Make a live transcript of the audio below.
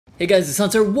Hey guys, it's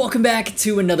Hunter. Welcome back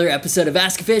to another episode of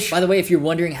ASKgufish. By the way, if you're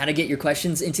wondering how to get your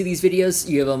questions into these videos,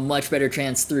 you have a much better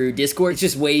chance through Discord. It's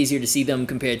just way easier to see them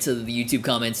compared to the YouTube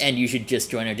comments, and you should just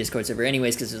join our Discord server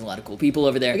anyways because there's a lot of cool people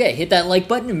over there. Okay, hit that like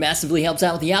button. It massively helps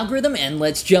out with the algorithm, and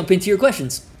let's jump into your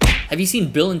questions. Have you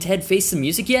seen Bill and Ted Face the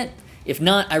Music yet? If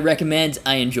not, I recommend.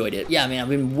 I enjoyed it. Yeah, man, I've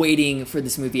been waiting for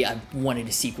this movie. I've wanted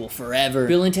a sequel forever.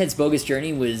 Bill and Ted's Bogus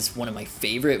Journey was one of my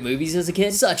favorite movies as a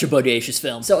kid. Such a bodacious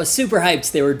film. So I was super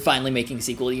hyped they were finally making a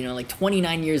sequel. You know, like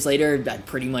 29 years later, I'd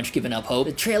pretty much given up hope.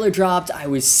 The trailer dropped. I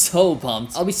was so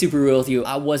pumped. I'll be super real with you.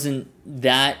 I wasn't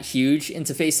that huge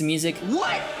into Face the Music.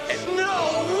 What?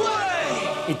 No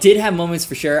way! It did have moments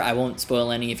for sure. I won't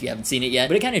spoil any if you haven't seen it yet,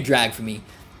 but it kind of dragged for me.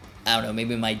 I don't know,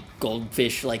 maybe my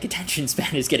goldfish like attention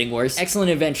span is getting worse.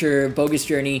 Excellent Adventure, Bogus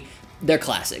Journey, they're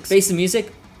classics. Face the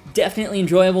Music, definitely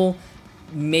enjoyable,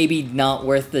 maybe not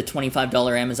worth the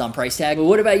 $25 Amazon price tag. But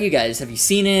what about you guys? Have you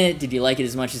seen it? Did you like it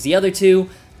as much as the other two?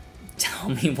 Tell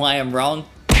me why I'm wrong.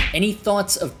 Any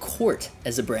thoughts of Court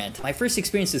as a brand? My first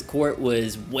experience with Court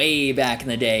was way back in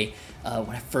the day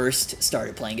when I first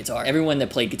started playing guitar. Everyone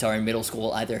that played guitar in middle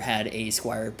school either had a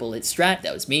Squier Bullet Strat,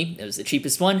 that was me, that was the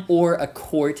cheapest one, or a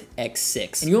Court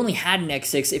X6. And you only had an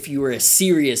X6 if you were a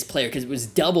serious player because it was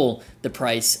double the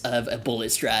price of a Bullet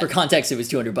Strat. For context, it was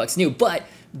 200 bucks new, but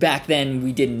back then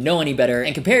we didn't know any better,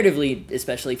 and comparatively,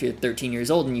 especially if you're 13 years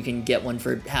old and you can get one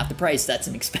for half the price, that's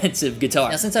an expensive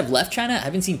guitar. Now, since I've left China, I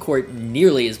haven't seen Court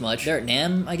nearly as much. They're at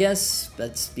NAMM, I guess.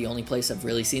 That's the only place I've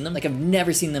really seen them. Like, I've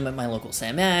never seen them at my local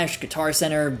Sam Ash, Guitar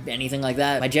Center, anything like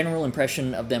that. My general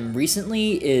impression of them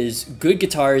recently is good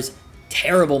guitars,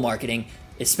 terrible marketing,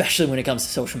 especially when it comes to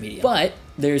social media. But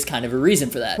there's kind of a reason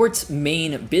for that. Court's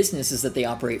main business is that they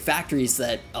operate factories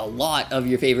that a lot of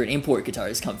your favorite import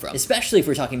guitars come from. Especially if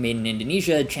we're talking made in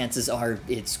Indonesia, chances are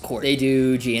it's Court. They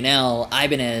do G&L,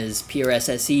 Ibanez,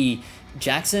 PRS-SE,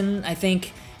 Jackson, I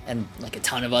think, and like a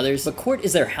ton of others. But Court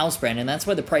is their house brand, and that's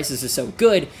why the prices are so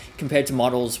good compared to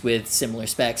models with similar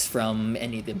specs from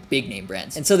any of the big name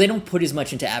brands. And so they don't put as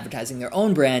much into advertising their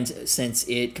own brand since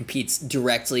it competes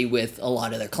directly with a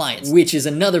lot of their clients, which is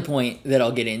another point that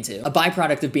I'll get into. A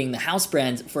byproduct of being the house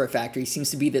brand for a factory seems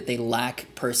to be that they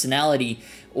lack personality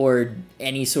or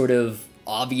any sort of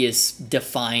obvious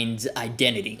defined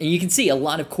identity. And you can see a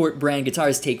lot of Court brand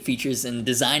guitars take features and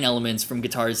design elements from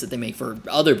guitars that they make for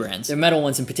other brands. Their metal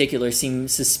ones in particular seem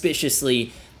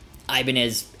suspiciously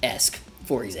Ibanez-esque,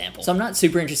 for example. So I'm not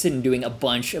super interested in doing a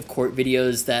bunch of Court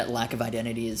videos. That lack of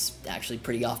identity is actually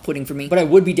pretty off-putting for me. But I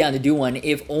would be down to do one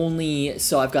if only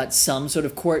so I've got some sort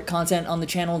of Court content on the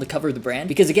channel to cover the brand.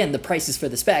 Because again, the prices for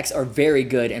the specs are very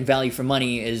good and value for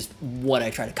money is what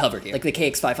I try to cover here. Like the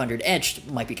KX500 Etched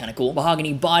might be kind of cool.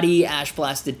 Mahogany body, ash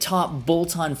blasted top,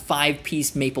 bolt-on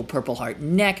 5-piece maple purple heart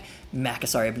neck,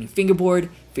 Makassar ebony fingerboard,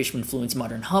 Fishman Fluence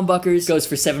modern humbuckers, goes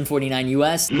for $749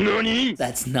 US. Nani?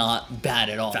 That's not bad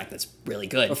at all. In fact, that's really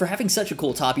good. But for having such a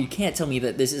cool top, you can't tell me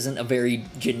that this isn't a very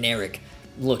generic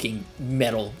looking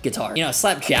metal guitar. You know,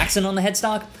 slap Jackson on the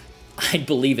headstock, I'd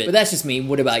believe it. But that's just me.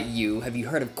 What about you? Have you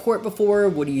heard of Court before?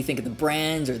 What do you think of the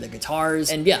brands or the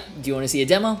guitars? And yeah, do you want to see a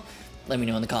demo? Let me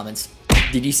know in the comments.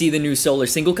 Did you see the new Solar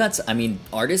single cuts? I mean,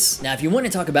 artists? Now, if you want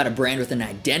to talk about a brand with an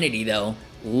identity though,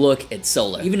 look at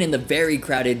Solar. Even in the very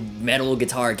crowded metal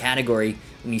guitar category,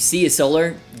 when you see a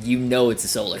Solar, you know it's a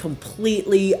Solar.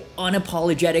 Completely,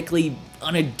 unapologetically,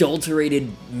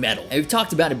 unadulterated metal. I've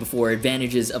talked about it before,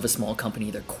 advantages of a small company.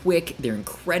 They're quick, they're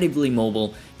incredibly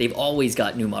mobile, they've always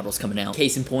got new models coming out.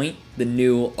 Case in point, the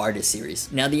new Artist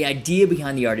series. Now the idea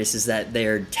behind the Artist is that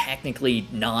they're technically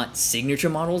not signature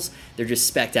models, they're just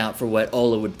spec'd out for what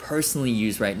Ola would personally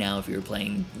use right now if you were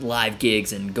playing live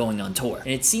gigs and going on tour. And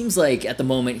it seems like at the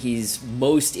moment he's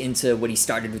most into what he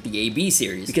started with the AB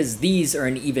series, because these are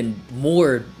an even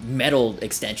more metal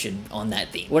extension on that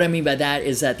theme. What I mean by that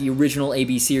is that the original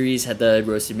AB series had the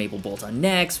roasted maple bolt-on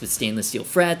necks with stainless steel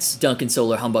frets, Duncan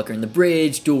Solar humbucker in the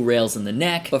bridge, dual rails in the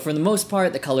neck, but for the most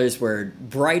part the colors were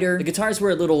brighter. The guitars were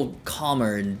a little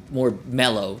calmer and more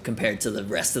mellow compared to the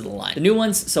rest of the line. The new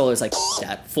ones, Solar's like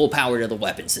that, full power to the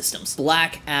weapon systems.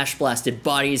 Black ash blasted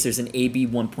bodies, there's an AB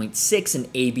 1.6, an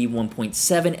AB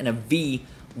 1.7, and a V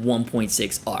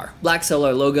 1.6R. Black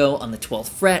Solar logo on the 12th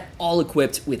fret, all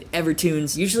equipped with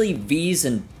Evertunes. Usually V's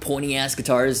and pointy ass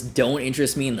guitars don't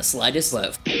interest me in the slightest,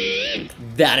 but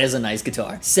that is a nice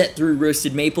guitar. Set through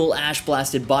roasted maple, ash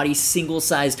blasted body,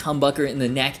 single-sized humbucker in the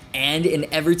neck, and an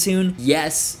Evertune.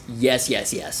 Yes, yes,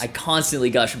 yes, yes. I constantly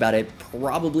gush about it,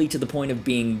 probably to the point of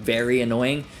being very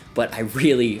annoying, but I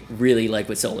really, really like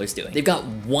what Solar's doing. They've got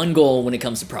one goal when it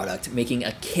comes to product, making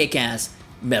a kick-ass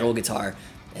metal guitar,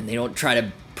 and they don't try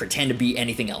to pretend to be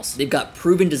anything else. They've got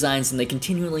proven designs and they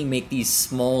continually make these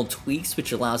small tweaks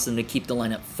which allows them to keep the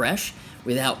lineup fresh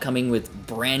without coming with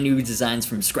brand new designs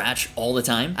from scratch all the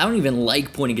time. I don't even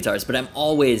like pointy guitars, but I'm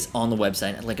always on the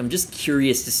website. Like, I'm just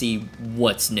curious to see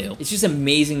what's new. It's just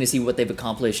amazing to see what they've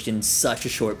accomplished in such a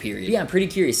short period. Yeah, I'm pretty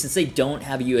curious. Since they don't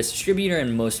have a US distributor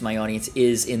and most of my audience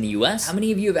is in the US, how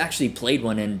many of you have actually played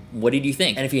one and what did you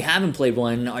think? And if you haven't played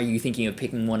one, are you thinking of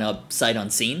picking one up sight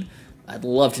unseen? I'd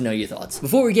love to know your thoughts.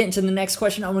 Before we get into the next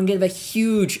question, I want to give a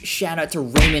huge shout out to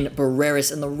Raymond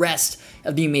Barreras and the rest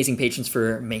of the amazing patrons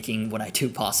for making what I do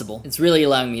possible. It's really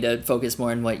allowing me to focus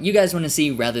more on what you guys want to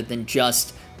see rather than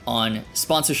just on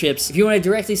sponsorships. If you want to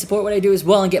directly support what I do as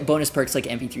well and get bonus perks like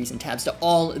MP3s and tabs to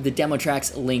all the demo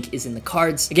tracks, link is in the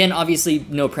cards. Again, obviously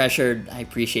no pressure. I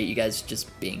appreciate you guys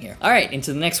just being here. All right,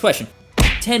 into the next question.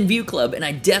 10 View Club, and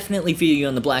I definitely feel you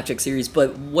on the Blackjack series,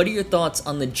 but what are your thoughts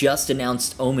on the just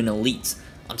announced Omen Elites?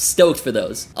 I'm stoked for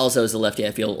those. Also, as a lefty,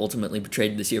 I feel ultimately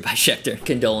betrayed this year by Schecter.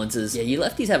 Condolences. Yeah, you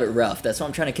lefties have it rough. That's why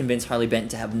I'm trying to convince Harley Benton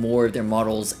to have more of their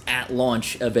models at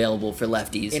launch available for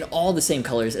lefties in all the same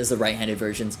colors as the right-handed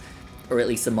versions, or at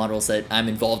least the models that I'm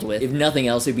involved with. If nothing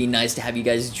else, it'd be nice to have you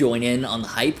guys join in on the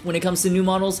hype when it comes to new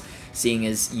models, seeing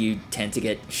as you tend to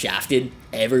get shafted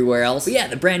everywhere else. But yeah,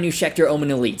 the brand new Schecter Omen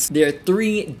Elites. There are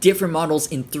 3 different models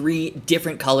in 3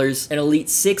 different colors. An Elite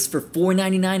 6 for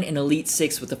 $499, an Elite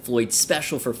 6 with a Floyd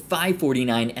Special for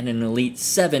 $549, and an Elite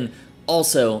 7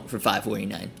 also for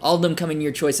 $549. All of them come in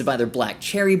your choice of either black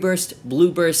cherry burst,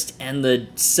 blue burst, and the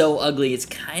so ugly it's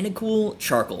kinda cool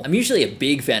charcoal. I'm usually a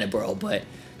big fan of Burl, but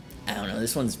I don't know,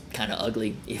 this one's kind of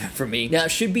ugly, even for me. Now,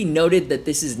 it should be noted that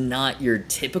this is not your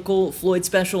typical Floyd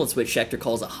Special. It's what Schecter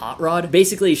calls a hot rod.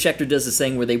 Basically, Schecter does this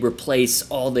thing where they replace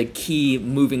all the key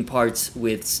moving parts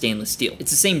with stainless steel. It's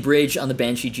the same bridge on the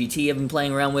Banshee GT I've been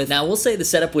playing around with. Now, I will say the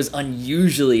setup was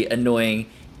unusually annoying,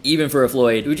 even for a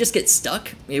Floyd. It would just get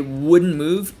stuck. It wouldn't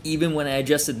move, even when I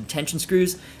adjusted the tension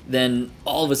screws. Then,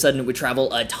 all of a sudden, it would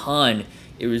travel a ton.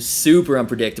 It was super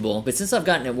unpredictable. But since I've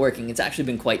gotten it working, it's actually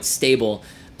been quite stable.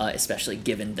 Especially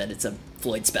given that it's a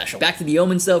Floyd Special. Back to the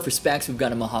Omens though, for specs we've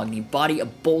got a mahogany body, a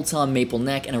bolt-on maple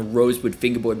neck, and a rosewood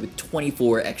fingerboard with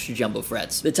 24 extra jumbo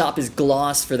frets. The top is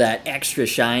gloss for that extra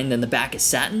shine, then the back is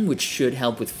satin, which should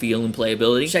help with feel and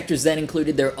playability. Schecter's then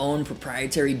included their own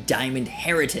proprietary Diamond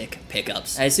Heretic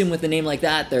pickups. I assume with a name like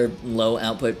that, they're low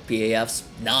output PAFs,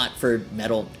 not for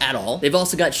metal at all. They've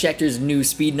also got Schecter's new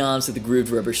speed knobs with the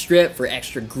grooved rubber strip for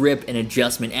extra grip and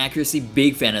adjustment accuracy.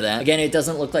 Big fan of that. Again, it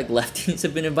doesn't look like lefties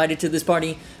have been invited to this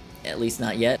party, at least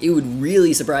not yet. It would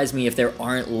really surprise me if there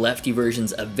aren't lefty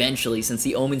versions eventually, since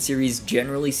the Omen series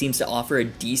generally seems to offer a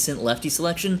decent lefty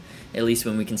selection, at least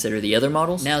when we consider the other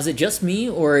models. Now, is it just me,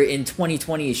 or in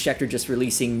 2020 is Schecter just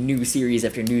releasing new series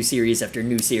after new series after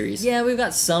new series? Yeah, we've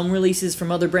got some releases from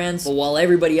other brands, but while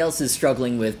everybody else is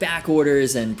struggling with back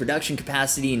orders and production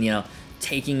capacity and, you know,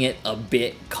 taking it a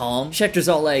bit calm, Schecter's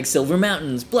all like Silver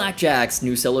Mountains, Blackjacks,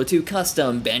 new Solo 2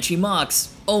 Custom, Banshee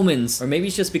Mocks, Omens. Or maybe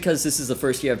it's just because this is the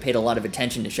first year I've paid a lot of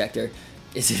attention to Schecter.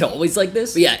 Is it always like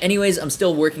this? But yeah, anyways, I'm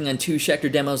still working on 2 Schecter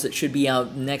demos that should be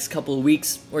out next couple of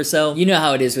weeks or so. You know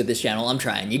how it is with this channel, I'm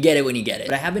trying. You get it when you get it.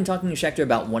 But I have been talking to Schecter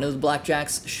about one of the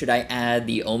Blackjacks. Should I add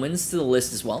the Omens to the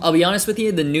list as well? I'll be honest with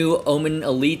you, the new Omen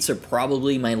Elites are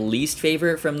probably my least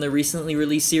favorite from the recently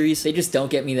released series. They just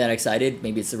don't get me that excited.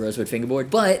 Maybe it's the rosewood fingerboard.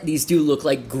 But these do look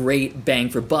like great bang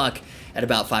for buck at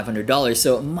about $500,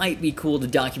 so it might be cool to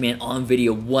document on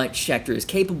video what Schecter is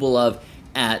capable of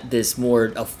at this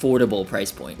more affordable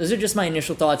price point. Those are just my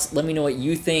initial thoughts. Let me know what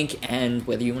you think and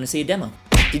whether you want to see a demo.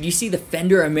 Did you see the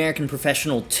Fender American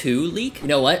Professional 2 leak? You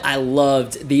know what? I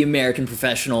loved the American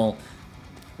Professional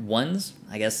 1s.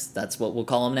 I guess that's what we'll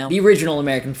call them now. The original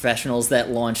American Professionals that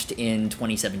launched in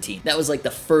 2017. That was like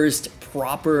the first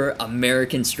proper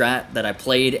American Strat that I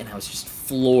played, and I was just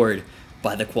floored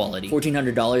by the quality.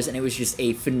 $1,400, and it was just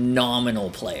a phenomenal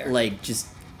player. Like, just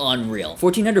unreal.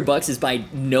 $1,400 is by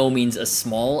no means a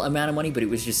small amount of money, but it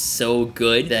was just so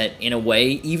good that in a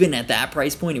way, even at that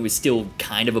price point, it was still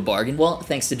kind of a bargain. Well,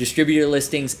 thanks to distributor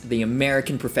listings, the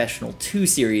American Professional 2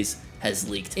 series has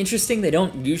leaked. Interesting, they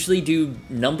don't usually do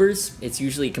numbers. It's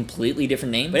usually a completely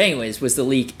different name. But anyways, was the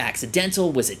leak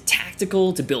accidental? Was it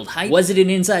tactical to build hype? Was it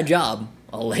an inside job?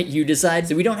 I'll let you decide.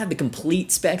 So we don't have the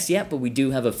complete specs yet, but we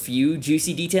do have a few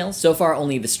juicy details. So far,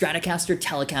 only the Stratocaster,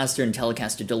 Telecaster, and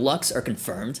Telecaster Deluxe are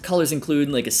confirmed. Colors include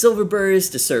like a silver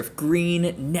burst, a surf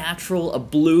green, natural, a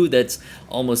blue that's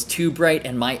almost too bright,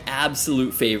 and my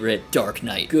absolute favorite, Dark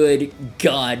Knight. Good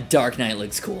God, Dark Knight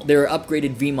looks cool. There are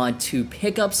upgraded VMod 2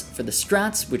 pickups for the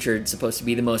Strats, which are supposed to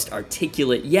be the most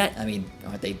articulate yet. I mean,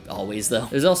 aren't they always though?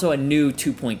 There's also a new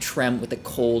 2-point trem with a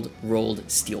cold rolled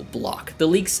steel block. The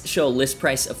leaks show a list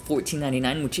price of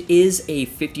 $14.99, which is a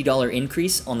 $50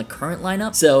 increase on the current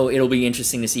lineup, so it'll be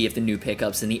interesting to see if the new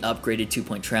pickups and the upgraded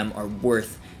 2-point trem are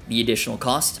worth the additional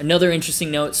cost. Another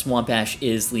interesting note, Swamp Ash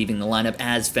is leaving the lineup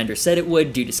as Fender said it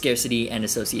would due to scarcity and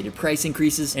associated price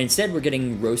increases, and instead we're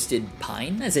getting roasted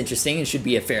pine. That's interesting and should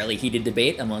be a fairly heated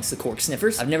debate amongst the cork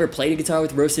sniffers. I've never played a guitar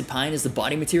with roasted pine as the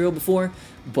body material before,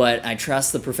 but I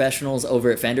trust the professionals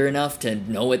over at Fender enough to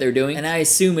know what they're doing, and I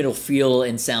assume it'll feel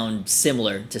and sound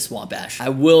similar to Swamp Ash. I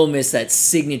will miss that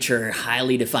signature,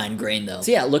 highly defined grain though.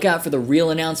 So yeah, look out for the real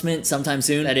announcement sometime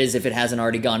soon. That is, if it hasn't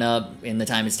already gone up in the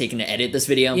time it's taken to edit this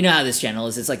video. You know how this channel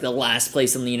is, it's like the last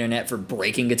place on the internet for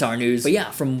breaking guitar news. But yeah,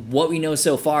 from what we know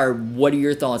so far, what are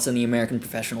your thoughts on the American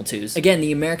Professional 2s? Again,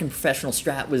 the American Professional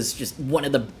Strat was just one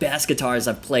of the best guitars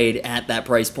I've played at that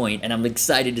price point, and I'm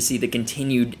excited to see the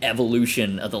continued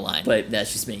evolution of the line, but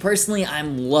that's just me. Personally,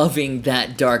 I'm loving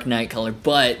that Dark Knight color,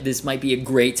 but this might be a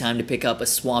great time to pick up a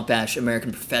Swamp Ash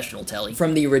American Professional Telly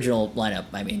from the original lineup,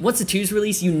 I mean. Once the 2s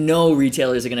release, you know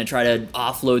retailers are gonna try to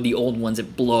offload the old ones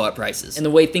at blowout prices. And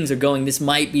the way things are going, this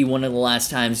might be one of the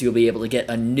last times you'll be able to get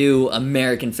a new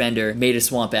American Fender made of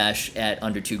Swamp Ash at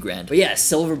under $2,000. But yeah,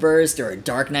 Silver Burst or a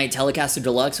Dark Knight Telecaster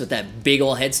Deluxe with that big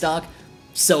ol' headstock,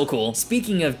 so cool.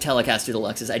 Speaking of Telecaster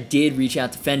Deluxes, I did reach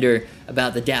out to Fender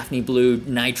about the Daphne Blue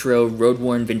Nitro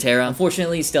Road-Worn Vintera.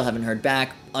 Unfortunately, still haven't heard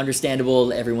back.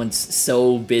 Understandable, everyone's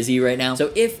so busy right now.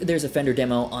 So if there's a Fender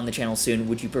demo on the channel soon,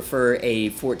 would you prefer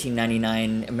a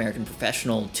 $14.99 American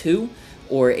Professional 2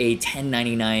 or a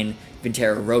 $10.99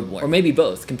 Vintera Road-Worn? Or maybe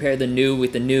both. Compare the new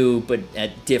with the new, but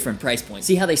at different price points.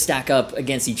 See how they stack up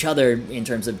against each other in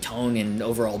terms of tone and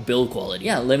overall build quality.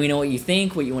 Yeah, let me know what you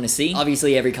think, what you want to see.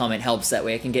 Obviously, every comment helps. That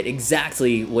way I can get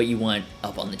exactly what you want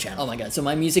up on the channel. Oh my god, so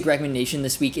my music recommendation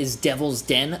this week is Devil's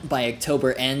Den by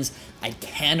October Ends. I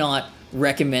cannot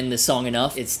recommend this song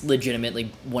enough. It's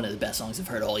legitimately one of the best songs I've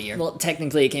heard all year. Well,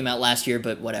 technically it came out last year,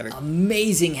 but whatever.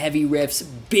 Amazing heavy riffs,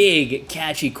 big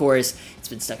catchy chorus. It's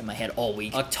been stuck in my head all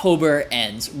week. October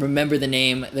Ends. Remember the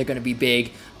name. They're gonna be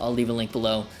big. I'll leave a link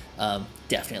below.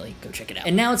 Definitely go check it out.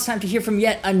 And now it's time to hear from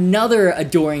yet another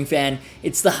adoring fan.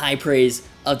 It's the high praise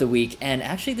of the week. And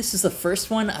actually this is the first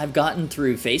one I've gotten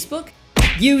through Facebook.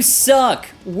 You suck!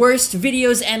 Worst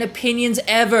videos and opinions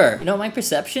ever! You know, my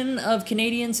perception of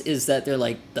Canadians is that they're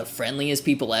like the friendliest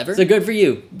people ever. So good for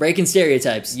you. Breaking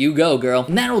stereotypes. You go, girl.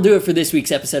 And that'll do it for this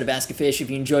week's episode of Ask-A-Fish. If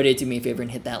you enjoyed it, do me a favor and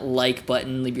hit that like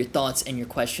button. Leave your thoughts and your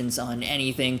questions on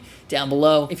anything down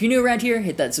below. If you're new around here,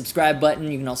 hit that subscribe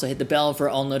button. You can also hit the bell for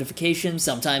all notifications.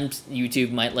 Sometimes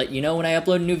YouTube might let you know when I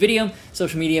upload a new video.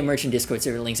 Social media, merch, and Discord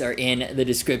server links are in the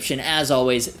description. As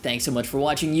always, thanks so much for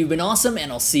watching. You've been awesome,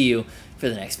 and I'll see you for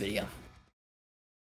the next video.